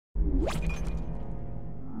What's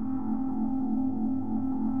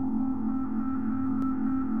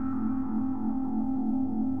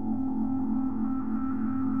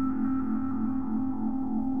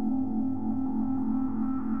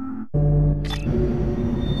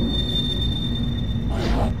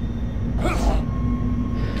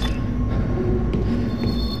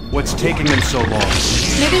taking them so long?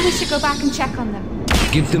 Maybe we should go back and check on them.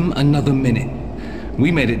 Give them another minute.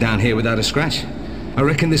 We made it down here without a scratch. I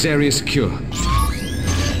reckon this area's secure.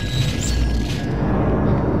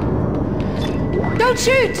 Don't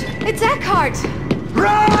shoot! It's Eckhart!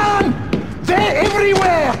 Run! They're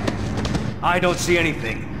everywhere! I don't see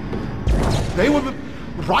anything. They were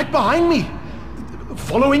right behind me,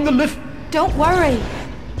 following the lift. Don't worry.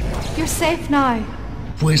 You're safe now.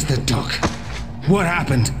 Where's the doc? What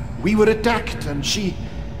happened? We were attacked and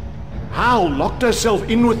Hal locked herself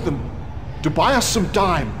in with them to buy us some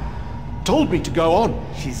time. Told me to go on.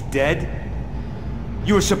 She's dead?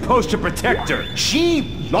 You were supposed to protect her. She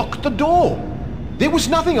locked the door. There was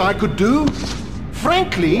nothing I could do.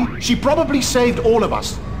 Frankly, she probably saved all of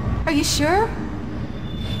us. Are you sure?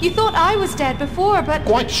 You thought I was dead before, but...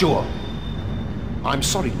 Quite sure. I'm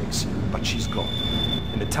sorry, Lacey, but she's gone.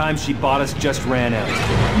 And the time she bought us just ran out.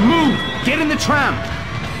 Move! Get in the tram!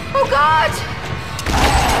 Oh, God!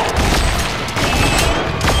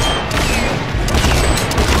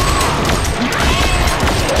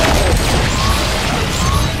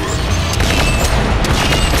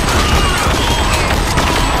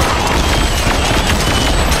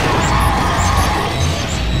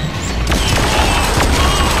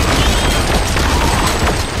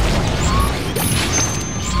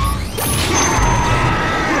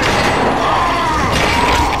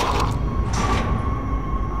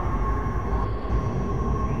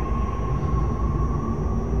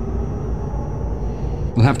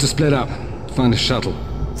 We'll have to split up. Find a shuttle.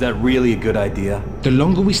 Is that really a good idea? The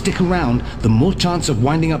longer we stick around, the more chance of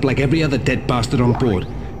winding up like every other dead bastard on board.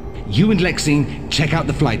 You and Lexine check out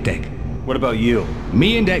the flight deck. What about you?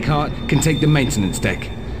 Me and Eckhart can take the maintenance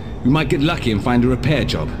deck. We might get lucky and find a repair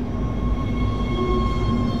job.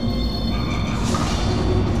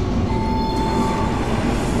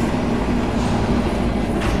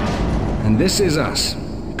 And this is us.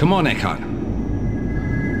 Come on, Eckhart.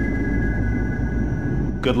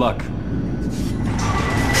 Good luck.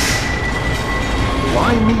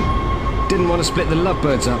 Why me? Didn't want to split the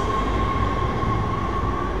lovebirds up.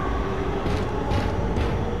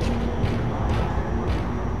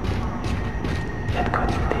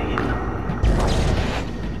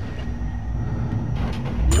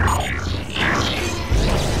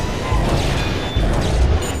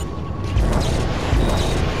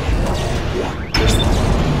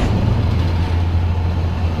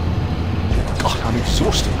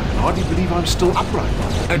 Hardly believe I'm still upright.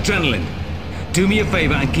 Adrenaline. Do me a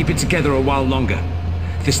favor and keep it together a while longer.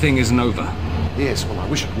 This thing isn't over. Yes, well, I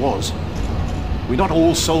wish it was. We're not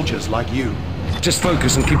all soldiers like you. Just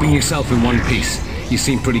focus on keeping yourself in one piece. You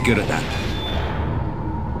seem pretty good at that.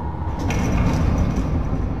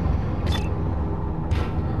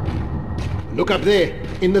 Look up there,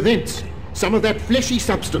 in the vents. Some of that fleshy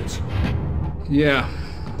substance. Yeah.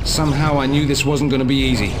 Somehow I knew this wasn't going to be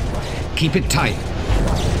easy. Keep it tight.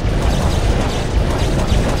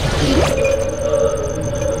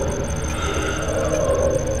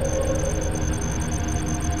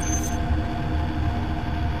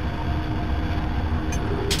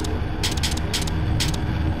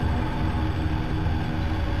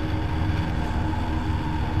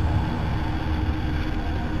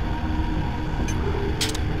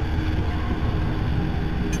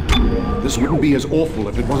 This wouldn't be as awful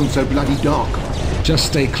if it wasn't so bloody dark. Just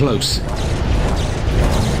stay close. We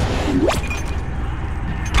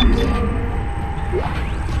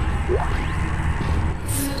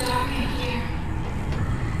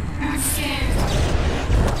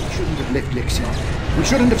shouldn't have left Lexi. We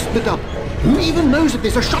shouldn't have split up. Who even knows if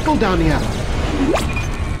there's a shuttle down here?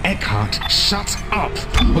 Eckhart, shut up,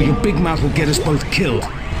 or your big mouth will get us both killed.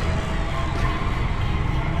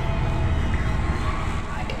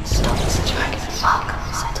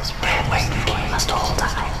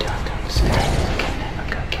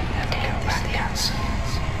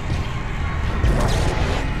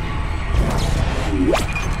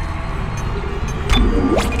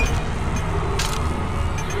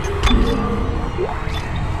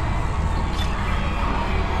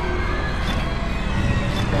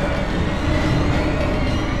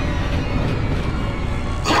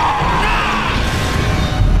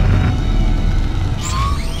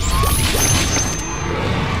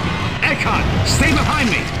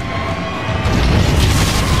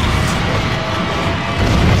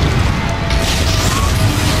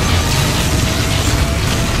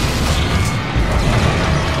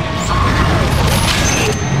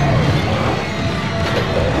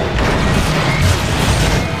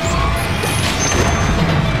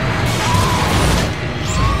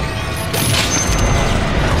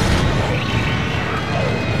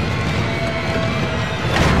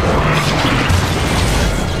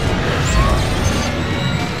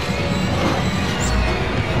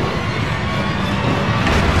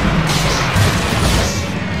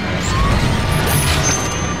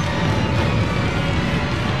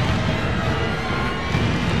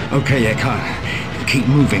 Okay, Eckhart. Keep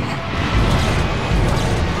moving.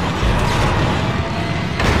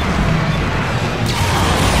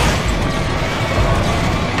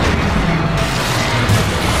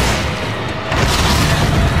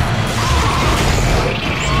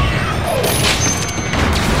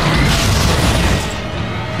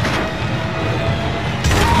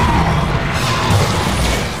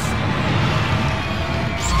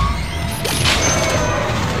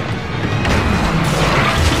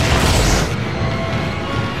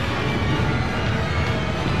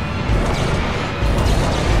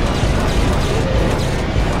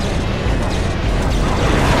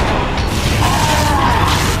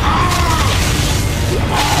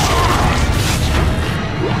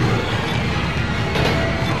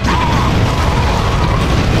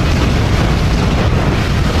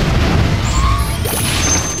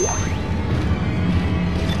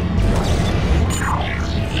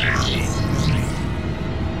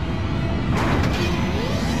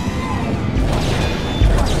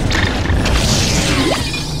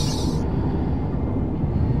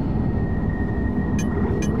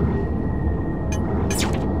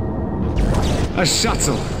 A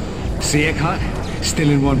shuttle. See, Eckhart? Still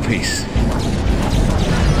in one piece.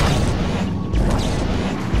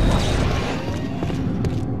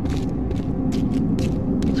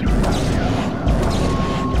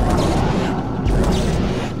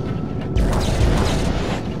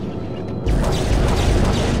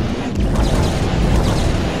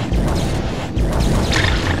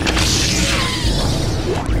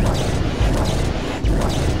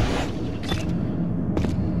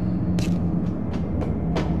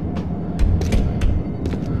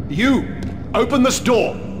 You! Open this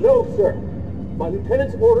door! No, sir. My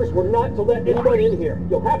lieutenant's orders were not to let anyone in here.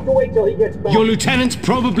 You'll have to wait till he gets back. Your lieutenant's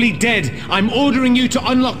probably dead. I'm ordering you to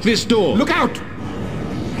unlock this door. Look out!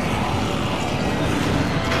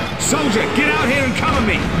 Soldier, get out here and cover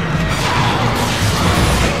me!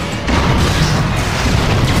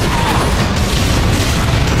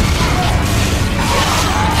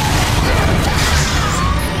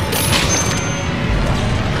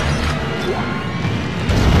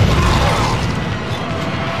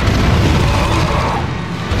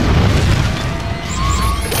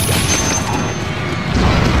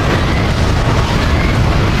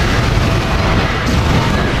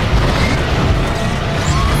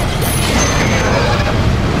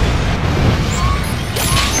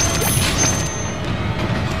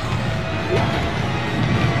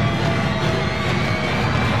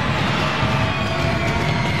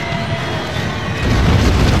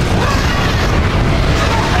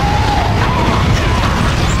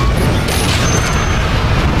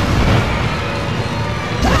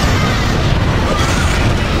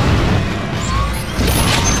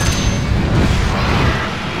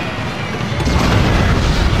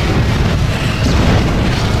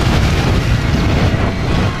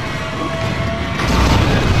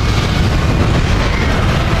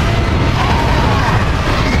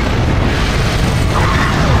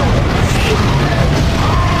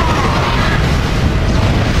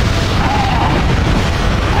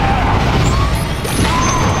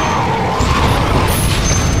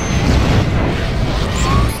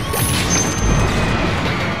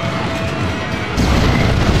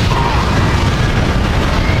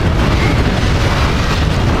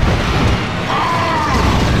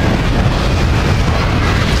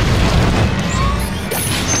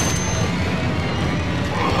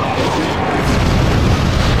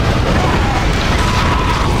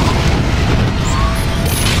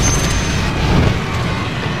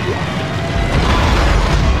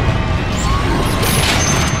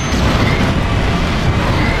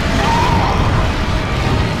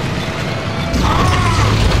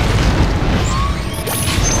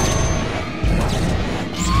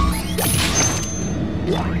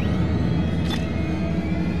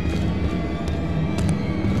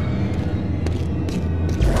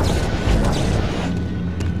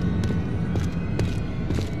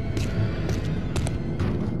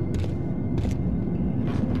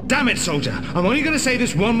 Damn it, soldier! I'm only gonna say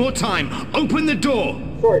this one more time. Open the door!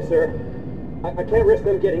 Sorry, sir. I can't risk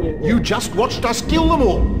them getting in here. You just watched us kill them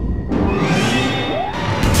all!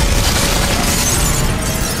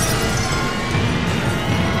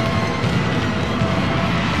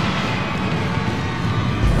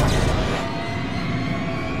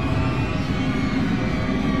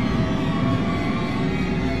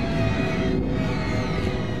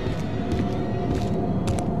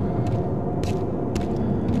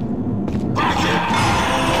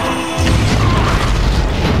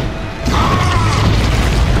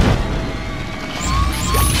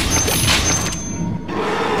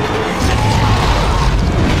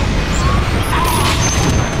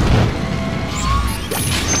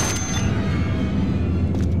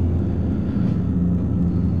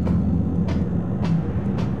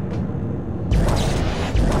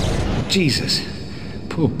 Jesus.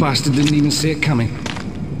 Poor bastard didn't even see it coming.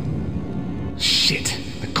 Shit.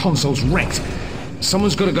 The console's wrecked.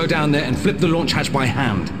 Someone's got to go down there and flip the launch hatch by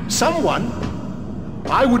hand. Someone?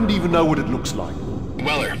 I wouldn't even know what it looks like.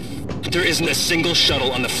 Weller, there isn't a single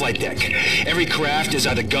shuttle on the flight deck. Every craft is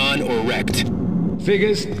either gone or wrecked.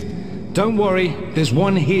 Figures. Don't worry, there's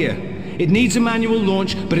one here. It needs a manual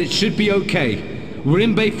launch, but it should be okay. We're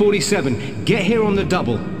in Bay 47. Get here on the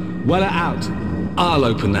double. Weller out. I'll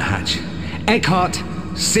open the hatch. Eckhart,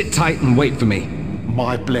 sit tight and wait for me.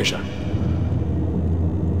 My pleasure.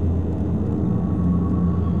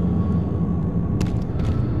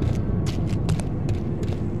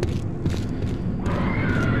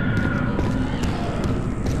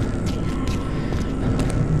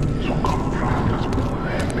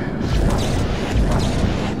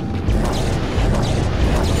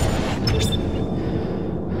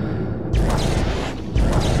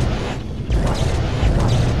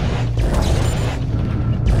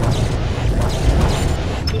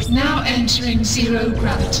 Now entering zero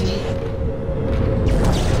gravity.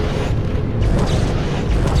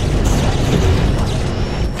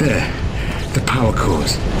 There. The power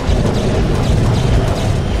cores.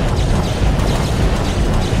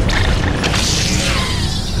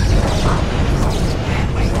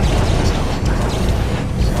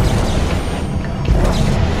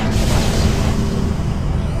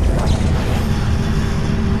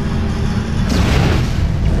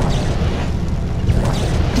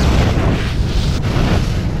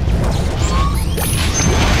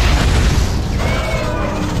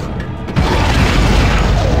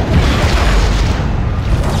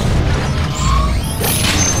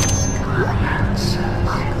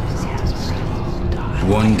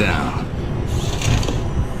 One down.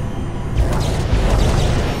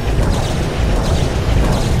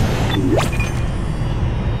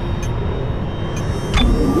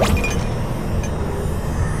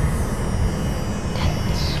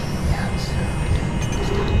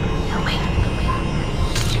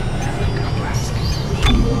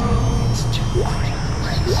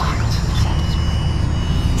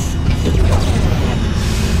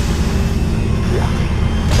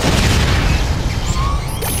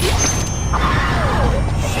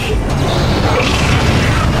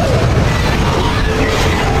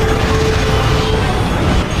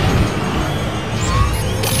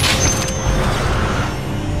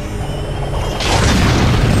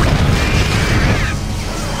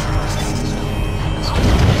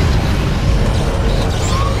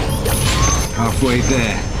 Halfway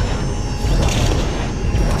there.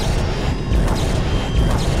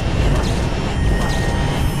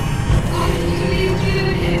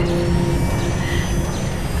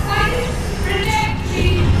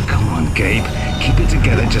 Come on, Gabe. Keep it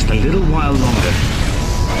together just a little while longer.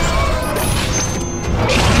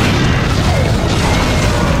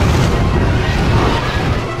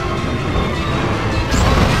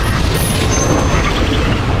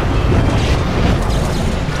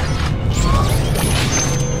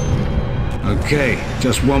 Okay,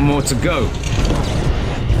 just one more to go.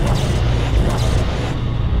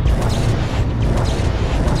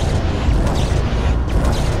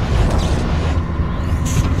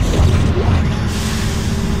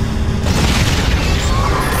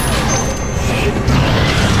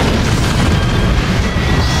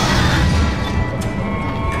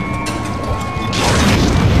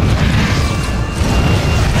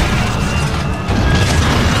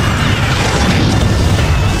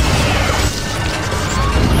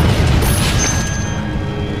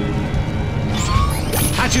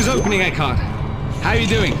 Hatch is opening, Eckhart. How are you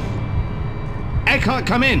doing? Eckhart,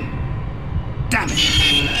 come in! Damn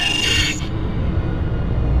it!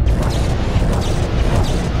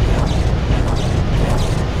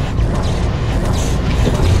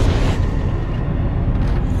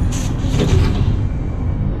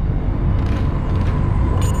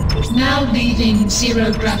 Now leaving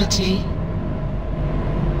zero gravity.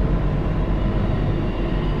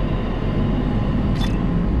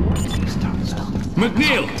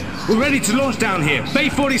 McNeil, we're ready to launch down here. Bay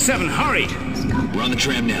 47, hurry! We're on the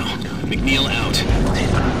tram now. McNeil out.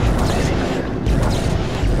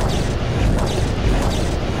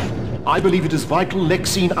 I believe it is vital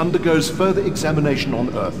Lexine undergoes further examination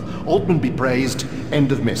on Earth. Altman be praised.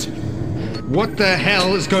 End of message. What the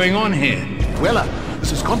hell is going on here? Weller,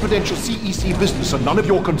 this is confidential CEC business and none of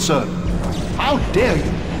your concern. How dare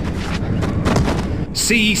you?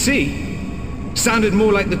 CEC? Sounded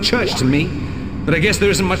more like the church to me. But I guess there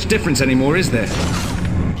isn't much difference anymore, is there?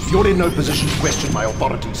 You're in no position to question my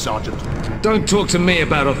authority, Sergeant. Don't talk to me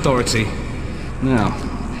about authority. Now,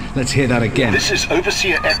 Let's hear that again. This is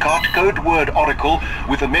Overseer Eckhart, code word Oracle,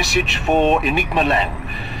 with a message for Enigma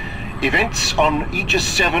Lang. Events on Aegis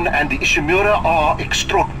 7 and the Ishimura are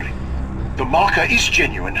extraordinary. The marker is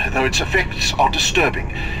genuine, though its effects are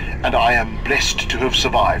disturbing, and I am blessed to have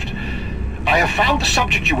survived. I have found the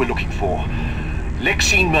subject you were looking for.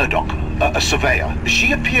 Lexine Murdoch, a surveyor.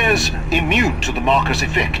 She appears immune to the marker's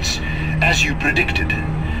effects, as you predicted.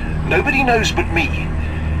 Nobody knows but me.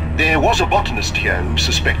 There was a botanist here who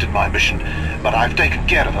suspected my mission, but I've taken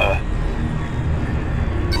care of her.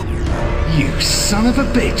 You son of a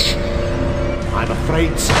bitch! I'm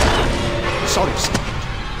afraid so. Sorry, Sergeant,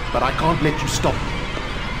 but I can't let you stop me.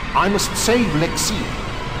 I must save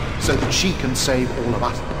Lexine, so that she can save all of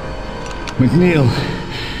us. McNeil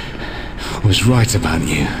was right about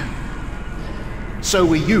you. So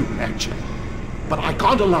were you, actually. But I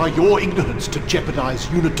can't allow your ignorance to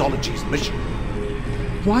jeopardize Unitology's mission.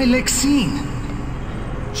 Why Lexine?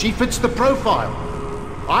 She fits the profile.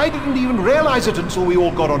 I didn't even realize it until we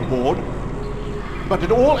all got on board. But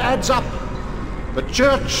it all adds up. The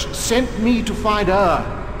church sent me to find her,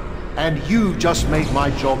 and you just made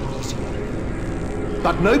my job easier.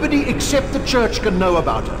 But nobody except the church can know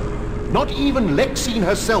about her. Not even Lexine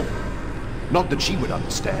herself. Not that she would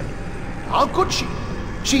understand. How could she?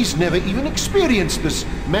 She's never even experienced this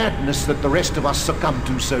madness that the rest of us succumb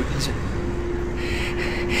to so easily.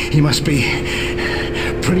 You must be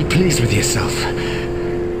pretty pleased with yourself.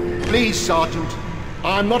 Please, Sergeant.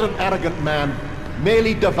 I'm not an arrogant man,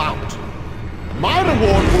 merely devout. My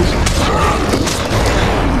reward will be...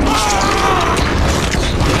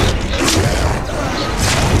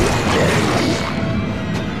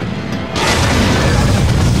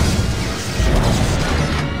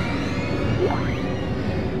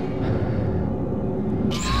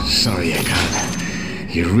 Sorry,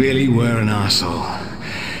 Eckhart. You really were an arsehole.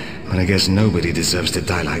 But I guess nobody deserves to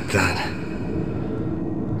die like that.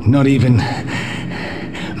 Not even...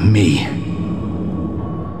 me.